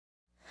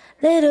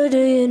Little do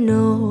you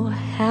know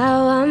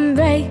how I'm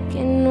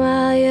breaking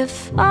while you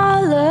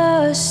fall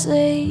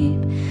asleep.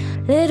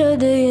 Little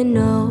do you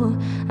know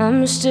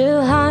I'm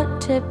still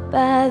haunted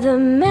by the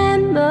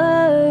memories.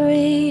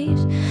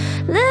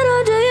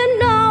 Little do you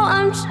know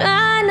I'm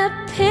trying to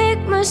pick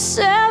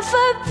myself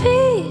up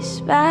piece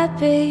by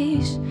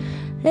piece.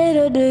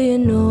 Little do you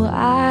know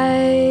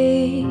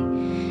I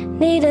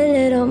need a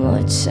little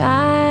more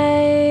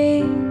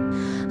time.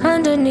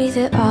 Underneath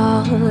it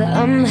all,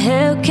 I'm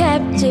held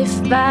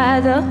captive by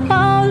the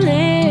hole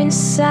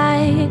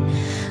inside.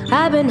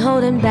 I've been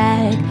holding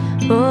back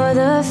for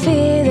the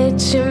fear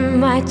that you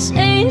might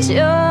change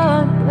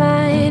your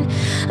mind.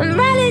 I'm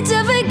ready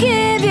to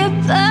forgive you,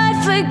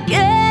 but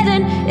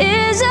forgetting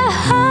is a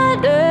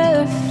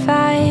harder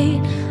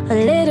fight. A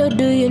little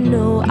do you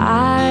know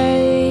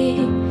I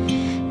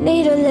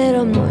need a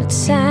little more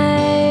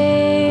time.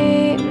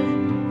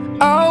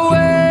 I'll wait,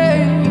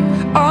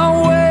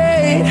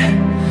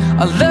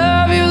 I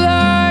love you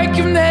like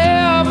you've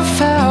never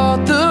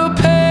felt the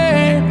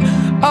pain.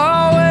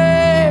 I'll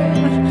wait,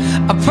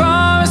 I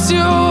promise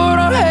you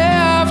don't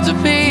have to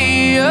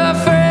be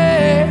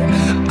afraid.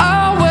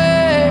 I'll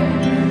wait,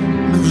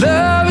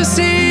 love is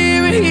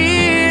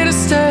here to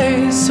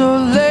stay. So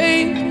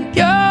lay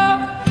your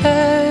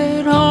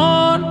head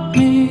on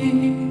me.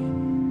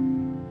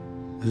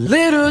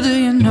 Little do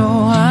you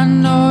know, I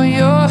know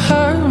you're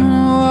hurting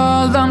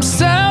while I'm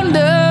sound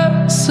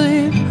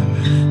asleep.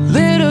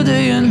 Little do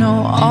you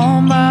know,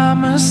 all my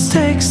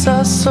mistakes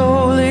are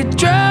slowly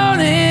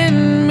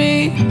drowning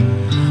me.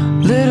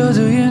 Little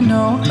do you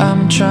know,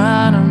 I'm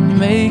trying to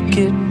make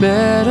it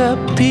better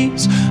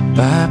piece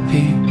by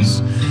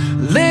piece.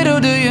 Little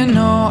do you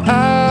know,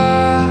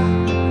 I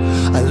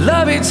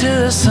love you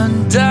till the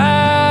sun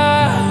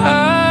dies.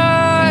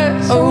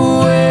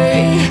 Oh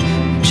wait,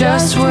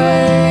 just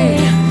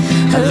wait,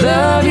 I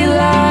love you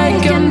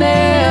like I've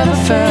never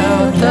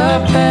felt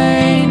the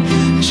pain.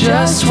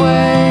 Just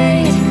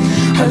wait,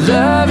 I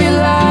love you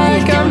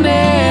like I've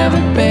never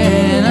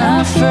been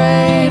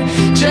afraid.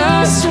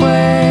 Just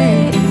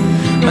wait,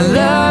 my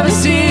love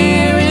is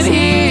here and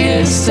here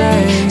to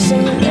stay. So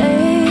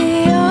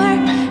lay your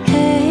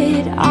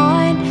head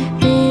on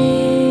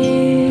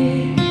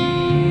me.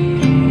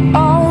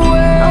 I'll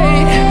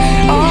wait,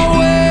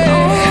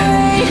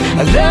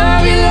 I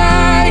love you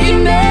like you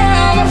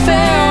never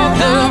felt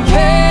the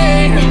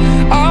pain.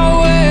 I'll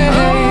wait,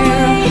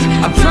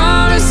 I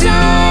promise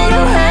you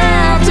don't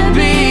have to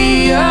be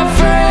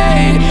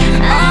afraid.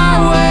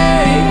 I'll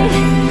wait,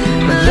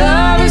 my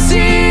love is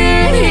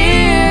here and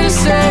here to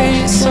stay.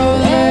 So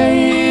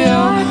lay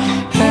your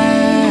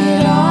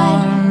head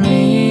on me.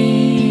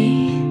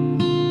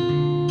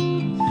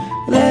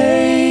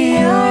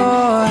 Lay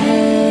your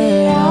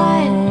head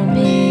on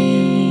me.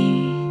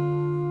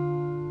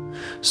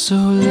 So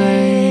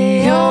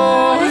lay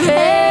your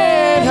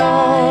head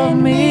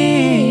on me.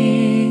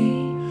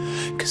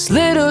 'Cause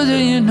little do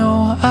you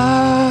know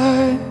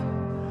I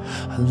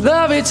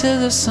love you till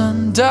the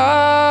sun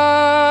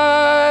dies.